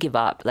point do you give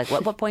up? Like,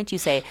 what point do you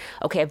say,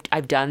 okay,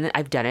 I've done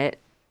it.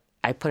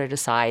 I put it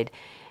aside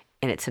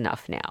and it's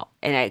enough now.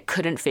 And I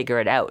couldn't figure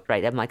it out,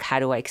 right? I'm like, how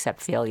do I accept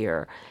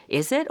failure?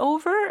 Is it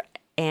over?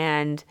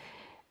 And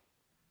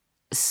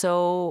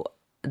so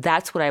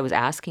that's what I was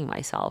asking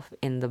myself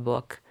in the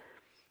book.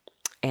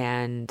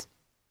 And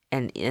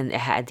it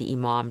had the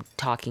Imam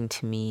talking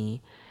to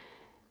me.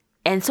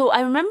 And so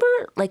I remember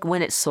like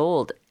when it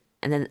sold,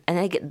 and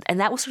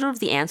that was sort of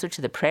the answer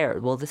to the prayer.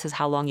 Well, this is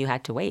how long you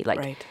had to wait. Like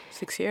right.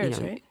 6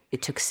 years, right?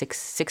 It took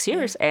six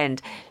years. Yeah.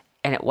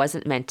 And it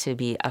wasn't meant to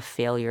be a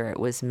failure. It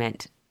was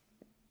meant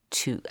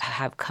to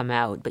have come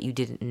out, but you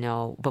didn't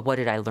know, but what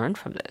did I learn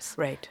from this?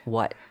 Right.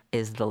 What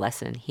is the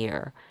lesson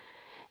here?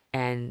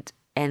 And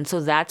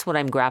so that's what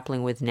I'm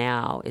grappling with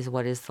now, is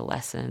what is the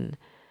lesson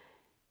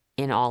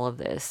in all of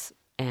this?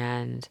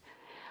 And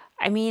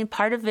I mean,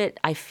 part of it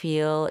I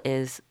feel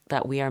is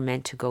that we are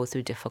meant to go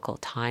through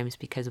difficult times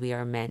because we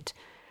are meant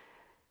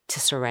to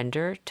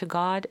surrender to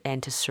God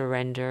and to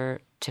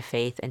surrender to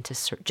faith and to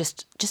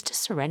just to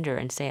surrender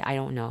and say, I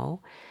don't know.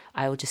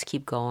 I will just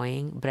keep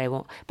going, but I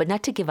won't. But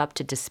not to give up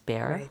to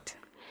despair. Right.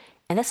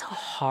 And that's a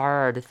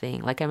hard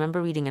thing. Like I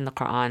remember reading in the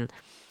Quran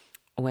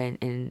when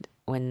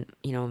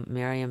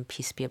Maryam,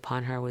 peace be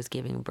upon her, was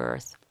giving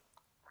birth.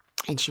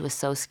 And she was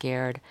so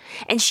scared.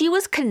 And she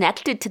was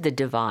connected to the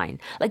divine.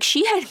 Like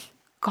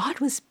God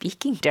was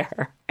speaking to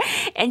her.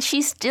 And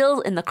she's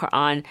still in the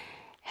Quran.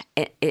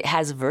 It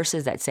has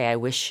verses that say, I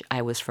wish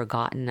I was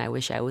forgotten. I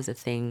wish I was a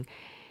thing,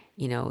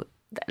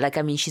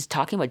 she's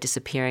talking about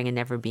disappearing and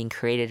never being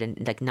created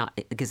and like not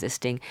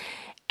existing.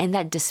 And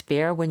that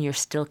despair when you're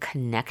still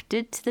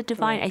connected to the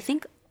divine. Right. I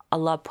think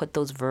Allah put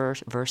those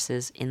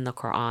verses in the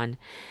Quran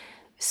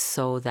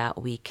so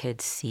that we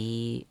could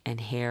see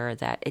and hear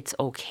that it's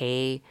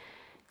okay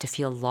to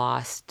feel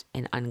lost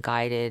and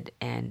unguided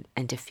and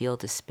to feel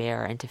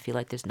despair and to feel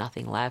like there's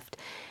nothing left.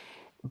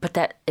 But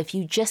that if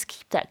you just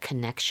keep that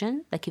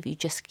connection, like if you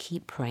just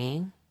keep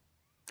praying,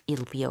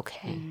 it'll be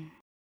okay.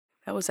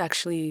 That was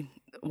actually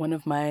one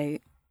of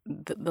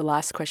the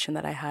last question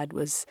that I had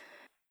was,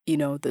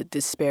 the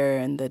despair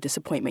and the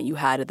disappointment you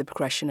had at the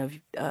progression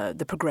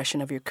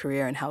of your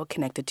career and how it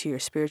connected to your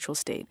spiritual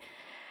state.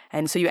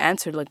 And so you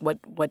answered like what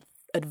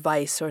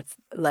advice or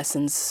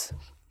lessons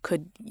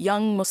could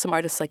young Muslim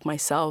artists like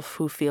myself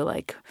who feel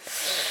like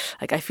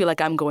I feel like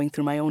I'm going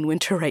through my own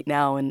winter right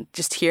now, and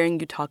just hearing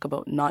you talk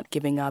about not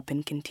giving up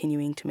and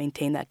continuing to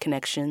maintain that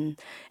connection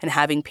and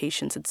having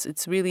patience,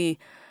 it's really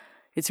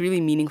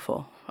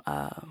meaningful.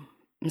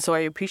 And so I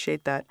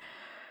appreciate that.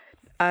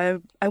 I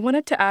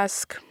wanted to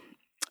ask,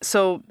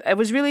 so I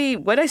was really,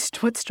 what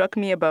struck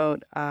me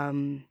about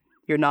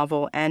your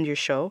novel and your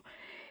show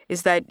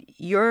is that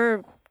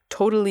you're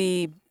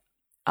totally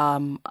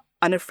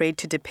unafraid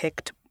to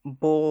depict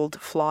bold,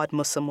 flawed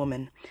Muslim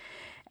women.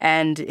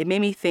 And it made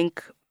me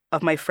think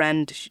of my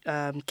friend,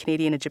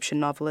 Canadian-Egyptian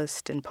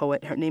novelist and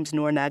poet. Her name's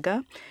Noor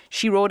Naga.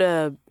 She wrote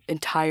an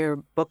entire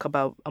book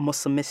about a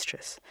Muslim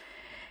mistress.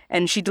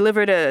 And she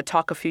delivered a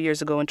talk a few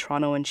years ago in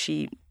Toronto, and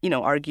she,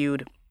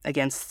 argued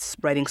against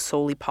writing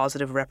solely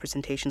positive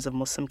representations of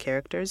Muslim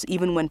characters,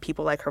 even when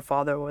people like her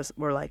father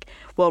were like,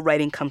 well,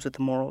 writing comes with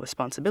a moral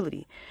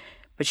responsibility.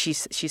 But she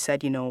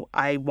said,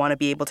 I want to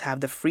be able to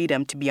have the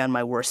freedom to be on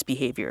my worst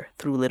behavior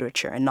through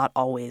literature and not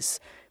always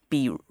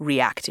be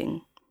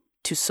reacting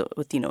to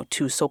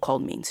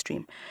so-called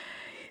mainstream.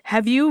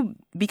 Have you,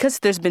 because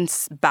there's been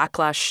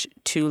backlash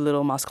to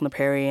Little Mosque on the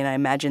Prairie, and I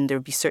imagine there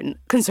would be certain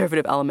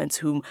conservative elements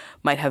who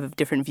might have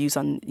different views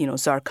on,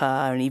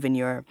 Zarqa and even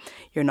your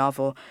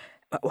novel.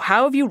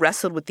 How have you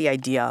wrestled with the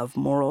idea of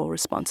moral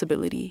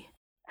responsibility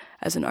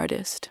as an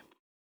artist?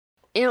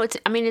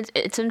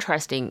 It's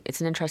interesting.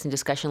 It's an interesting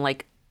discussion.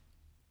 Like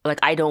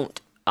I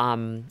don't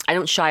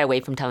shy away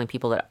from telling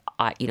people that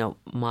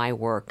my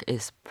work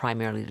is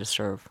primarily to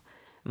serve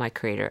my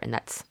creator, and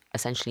that's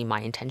essentially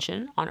my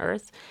intention on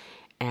earth.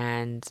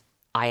 And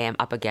I am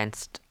up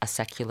against a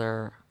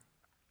secular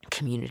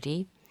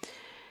community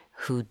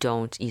who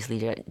don't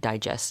easily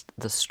digest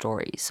the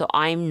stories. So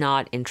I'm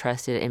not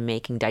interested in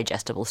making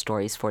digestible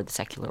stories for the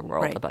secular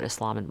world about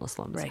Islam and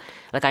Muslims. Right.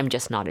 Like, I'm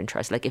just not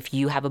interested. Like, if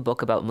you have a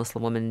book about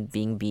Muslim women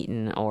being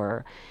beaten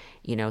or,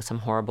 some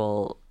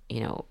horrible,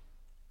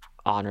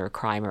 honor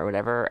crime or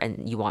whatever,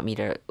 and you want me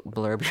to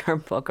blurb your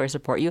book or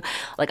support you,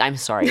 like, I'm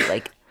sorry.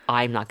 Like,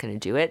 I'm not going to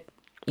do it.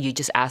 You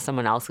just ask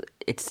someone else.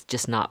 It's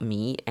just not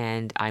me,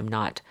 and I'm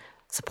not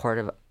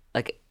supportive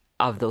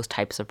of those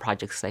types of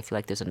projects, because I feel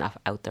like there's enough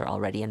out there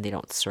already and they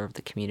don't serve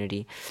the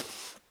community.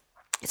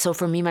 So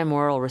for me, my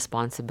moral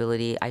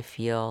responsibility, I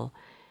feel,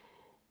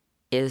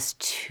 is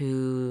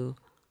to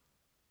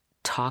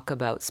talk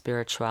about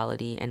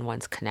spirituality and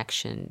one's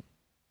connection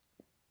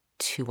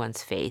to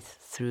one's faith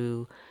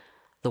through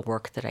the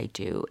work that I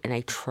do. And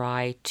I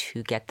try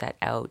to get that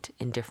out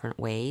in different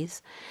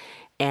ways.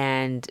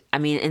 And I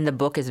mean, in the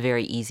book is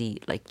very easy.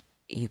 Like,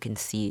 you can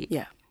see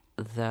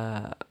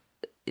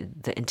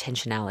the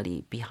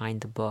intentionality behind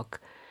the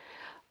book.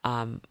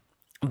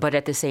 But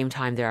at the same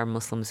time, there are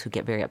Muslims who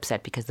get very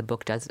upset because the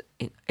book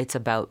it's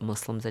about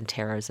Muslims and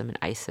terrorism and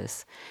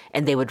ISIS.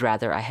 And they would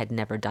rather I had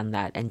never done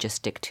that and just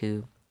stick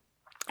to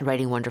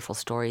writing wonderful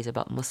stories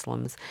about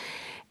Muslims.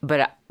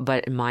 But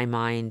in my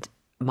mind,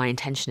 my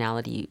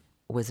intentionality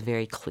was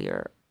very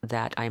clear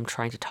that I'm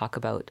trying to talk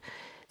about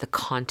the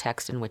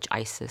context in which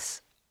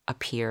ISIS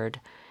appeared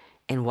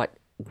and what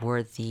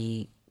were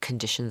the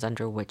conditions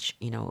under which,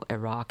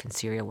 Iraq and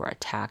Syria were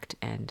attacked,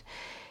 and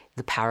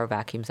the power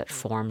vacuums that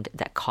formed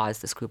that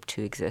caused this group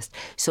to exist.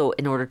 So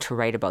in order to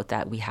write about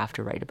that, we have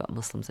to write about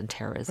Muslims and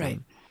terrorism. Right.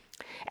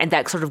 And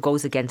that sort of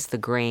goes against the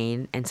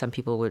grain, and some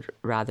people would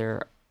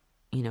rather,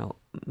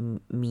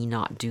 me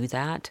not do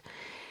that.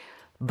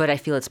 But I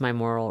feel it's my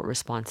moral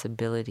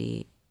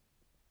responsibility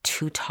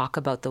to talk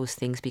about those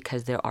things,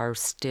 because there are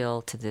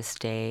still, to this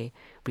day,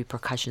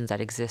 repercussions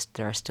that exist.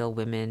 There are still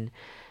women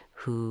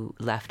who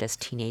left as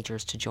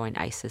teenagers to join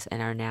ISIS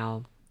and are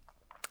now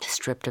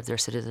stripped of their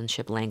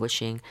citizenship,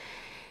 languishing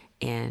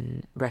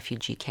in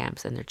refugee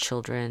camps, and their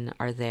children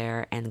are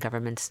there, and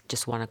governments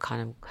just want to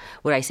kind of,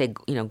 what I say,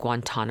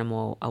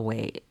 Guantanamo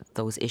away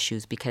those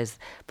issues, because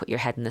put your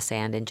head in the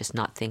sand and just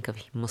not think of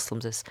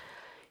Muslims as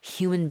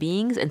human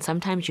beings. And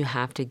sometimes you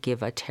have to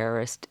give a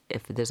terrorist,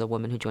 if there's a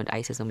woman who joined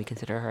ISIS and we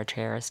consider her a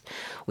terrorist,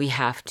 we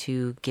have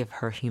to give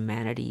her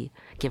humanity,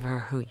 give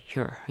her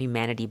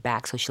humanity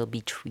back, so she'll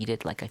be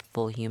treated like a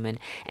full human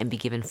and be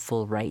given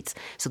full rights,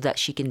 so that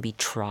she can be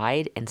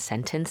tried and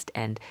sentenced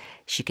and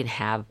she can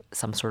have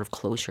some sort of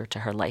closure to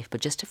her life.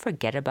 But just to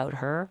forget about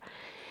her,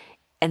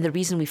 and the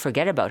reason we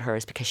forget about her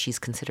is because she's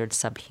considered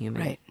subhuman.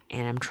 Right.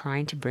 And I'm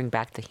trying to bring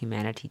back the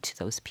humanity to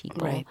those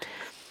people. Right.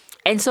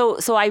 And so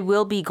I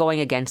will be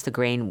going against the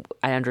grain.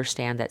 I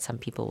understand that some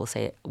people will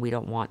say we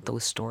don't want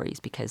those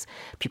stories because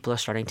people are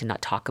starting to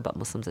not talk about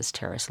Muslims as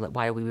terrorists. So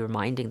why are we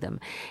reminding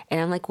them?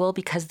 And I'm like, well,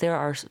 because there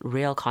are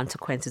real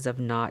consequences of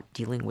not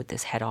dealing with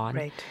this head on.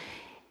 Right.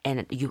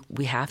 And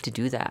we have to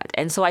do that.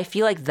 And so I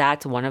feel like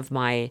that's one of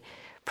my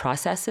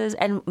processes.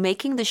 And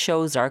making the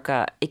show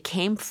Zarqa, it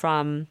came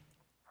from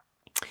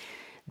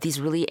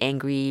these really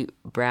angry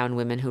brown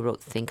women who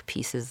wrote think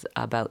pieces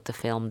about the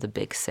film The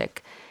Big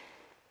Sick.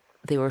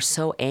 They were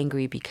so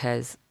angry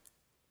because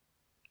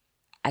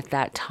at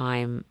that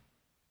time,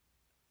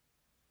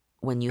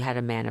 when you had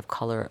a man of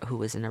color who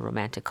was in a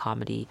romantic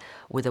comedy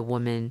with a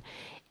woman,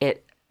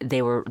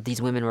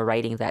 these women were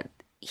writing that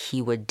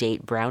he would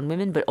date brown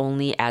women, but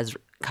only as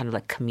kind of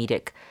like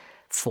comedic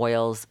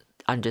foils,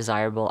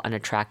 undesirable,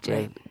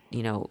 unattractive,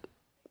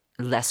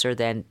 lesser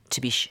than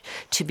to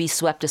be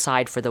swept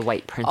aside for the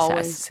white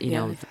princess,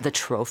 Always, the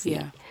trophy.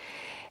 Yeah.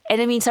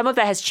 And I mean, some of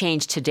that has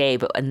changed today,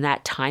 but in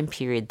that time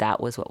period,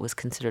 that was what was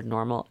considered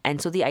normal.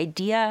 And so the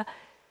idea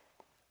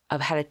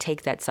of how to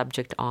take that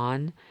subject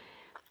on,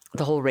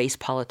 the whole race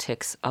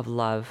politics of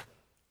love,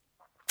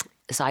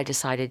 so I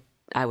decided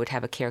I would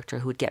have a character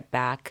who would get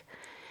back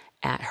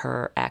at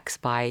her ex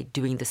by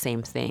doing the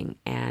same thing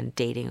and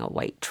dating a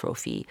white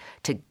trophy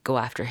to go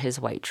after his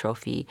white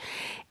trophy.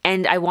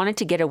 And I wanted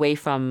to get away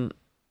from,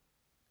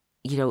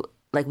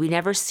 like we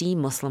never see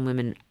Muslim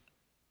women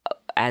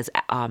as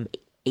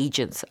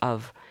agents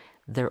of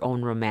their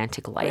own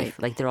romantic life.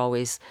 Right. Like they're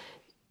always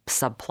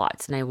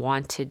subplots. And I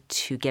wanted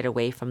to get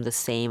away from the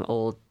same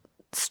old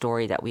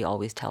story that we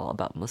always tell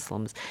about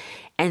Muslims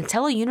and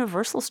tell a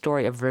universal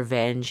story of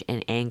revenge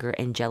and anger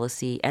and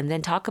jealousy, and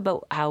then talk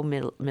about how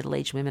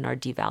middle-aged women are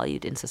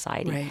devalued in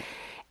society. Right.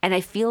 And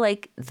I feel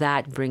like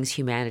that brings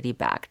humanity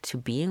back to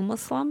being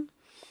Muslim.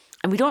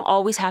 And we don't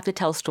always have to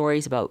tell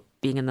stories about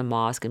being in the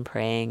mosque and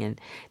praying, and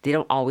they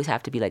don't always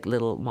have to be like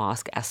little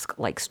mosque-esque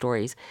like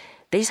stories.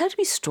 They just have to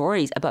be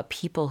stories about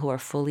people who are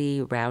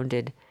fully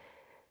rounded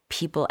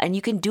people. And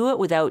you can do it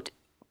without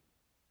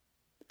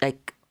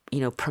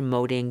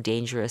promoting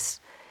dangerous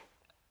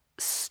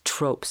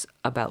tropes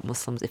about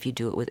Muslims if you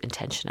do it with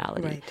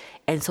intentionality. Right.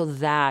 And so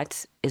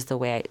that is the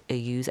way I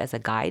use as a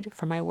guide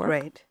for my work.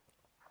 Right.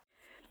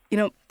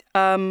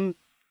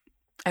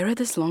 I read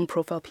this long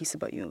profile piece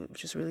about you,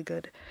 which is really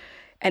good.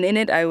 And in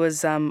it, I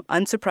was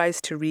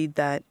unsurprised to read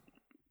that,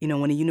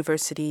 when a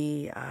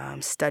university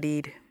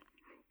studied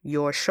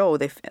your show,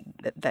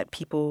 that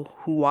people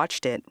who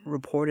watched it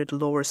reported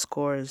lower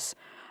scores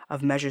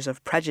of measures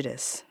of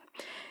prejudice.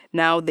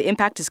 Now, the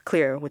impact is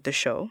clear with the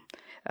show,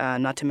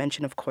 not to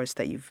mention, of course,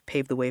 that you've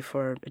paved the way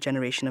for a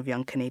generation of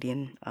young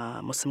Canadian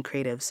Muslim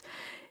creatives.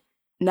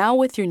 Now,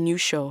 with your new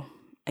show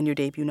and your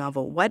debut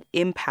novel, what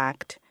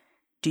impact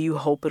do you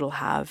hope it'll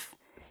have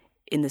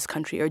in this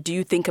country? Or do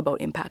you think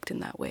about impact in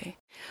that way?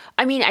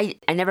 I mean,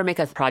 I never make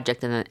a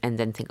project and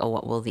then think,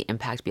 what will the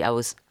impact be? I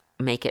always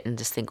make it and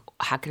just think,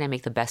 how can I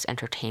make the best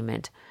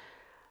entertainment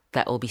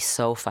that will be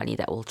so funny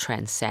that will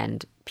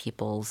transcend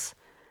people's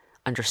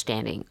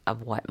understanding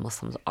of what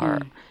Muslims are?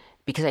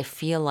 Because I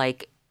feel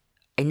like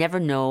I never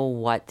know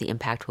what the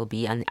impact will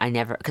be. And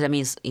because I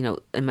mean,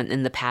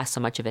 in the past,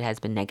 so much of it has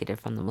been negative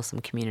from the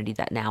Muslim community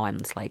that now I'm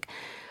just like,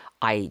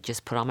 I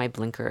just put on my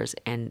blinkers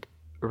and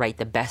write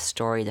the best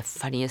story, the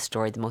funniest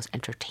story, the most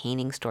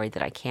entertaining story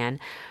that I can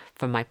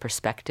from my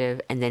perspective,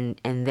 and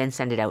then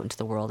send it out into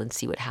the world and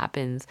see what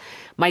happens.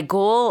 My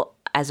goal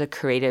as a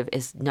creative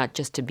is not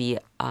just to be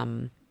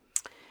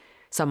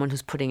someone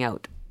who's putting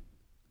out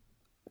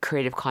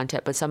creative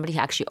content, but somebody who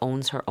actually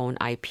owns her own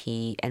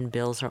IP and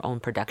builds her own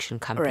production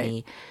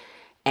company, Right.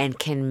 and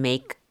can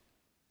make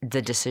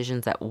the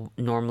decisions that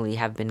normally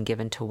have been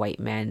given to white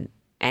men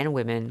and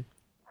women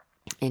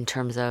in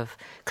terms of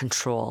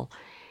control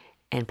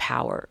and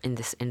power in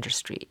this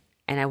industry.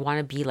 And I want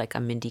to be like a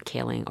Mindy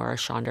Kaling or a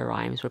Shonda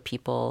Rhimes, where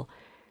people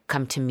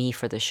come to me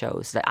for the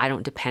shows, that I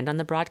don't depend on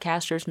the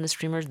broadcasters and the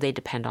streamers, they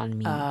depend on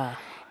me.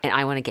 And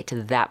I want to get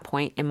to that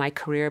point in my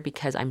career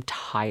because I'm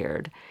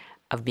tired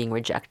of being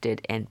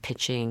rejected and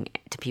pitching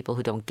to people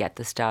who don't get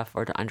the stuff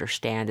or to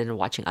understand, and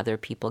watching other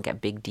people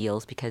get big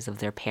deals because of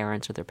their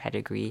parents or their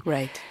pedigree.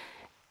 Right.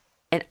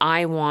 And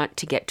I want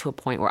to get to a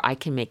point where I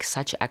can make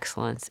such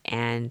excellence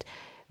and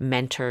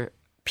mentor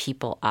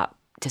people up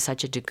to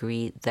such a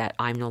degree that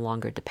I'm no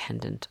longer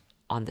dependent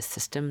on the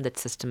system. That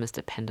system is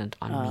dependent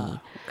on me.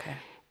 Okay.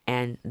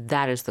 And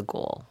that is the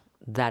goal.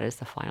 That is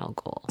the final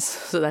goal.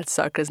 So that's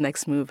Zarqa's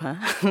next move, huh?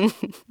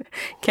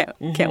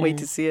 Can't wait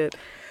to see it.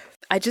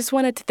 I just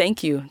wanted to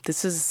thank you.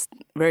 This is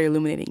very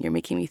illuminating. You're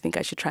making me think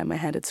I should try my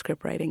hand at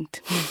script writing.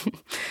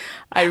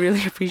 I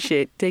really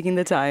appreciate taking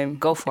the time.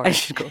 Go for it. I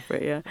should go for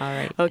it, yeah. All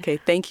right. Okay,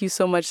 thank you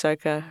so much,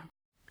 Zarqa.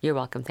 You're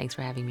welcome. Thanks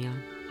for having me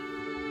on.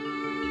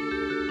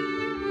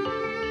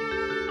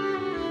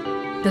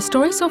 The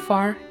Story So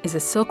Far is a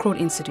Silk Road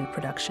Institute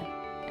production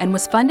and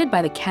was funded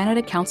by the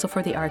Canada Council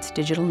for the Arts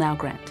Digital Now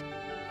grant.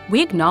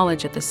 We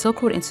acknowledge that the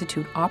Silk Road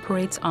Institute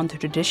operates on the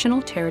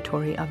traditional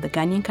territory of the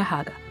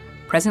Ganyankahaga,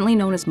 presently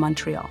known as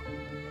Montreal.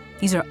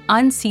 These are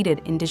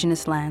unceded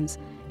Indigenous lands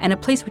and a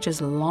place which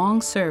has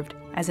long served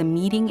as a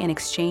meeting and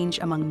exchange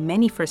among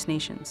many First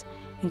Nations,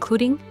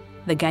 including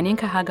the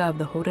Ganyankahaga of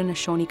the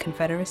Haudenosaunee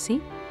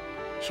Confederacy,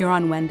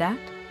 Huron-Wendat,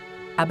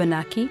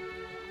 Abenaki,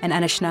 and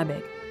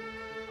Anishinaabeg.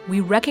 We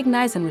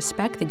recognize and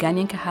respect the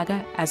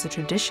Ganyankahaga as the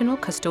traditional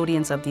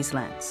custodians of these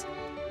lands.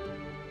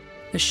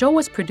 The show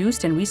was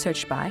produced and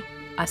researched by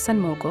Asan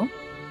Mogul,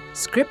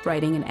 script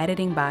writing and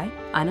editing by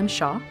Anam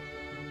Shah,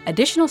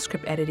 additional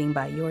script editing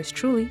by yours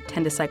truly,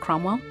 Tendisai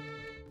Cromwell.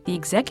 The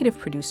executive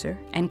producer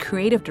and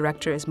creative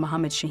director is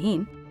Mohammed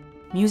Shaheen,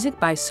 music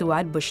by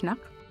Suad Bushnak,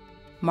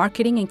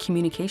 marketing and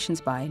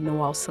communications by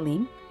Nawal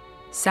Salim,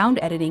 sound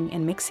editing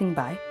and mixing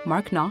by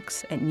Mark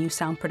Knox at New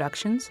Sound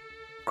Productions,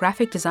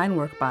 graphic design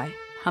work by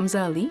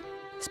Hamza Ali.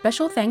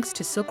 Special thanks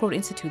to Silk Road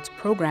Institute's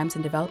Programs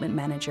and Development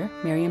Manager,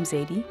 Miriam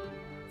Zaidi.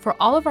 For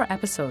all of our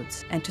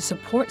episodes and to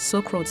support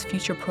Silk Road's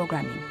future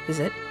programming,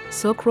 visit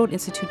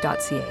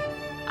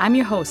silkroadinstitute.ca. I'm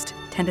your host,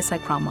 Tendisai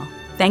Cromwell.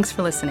 Thanks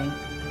for listening.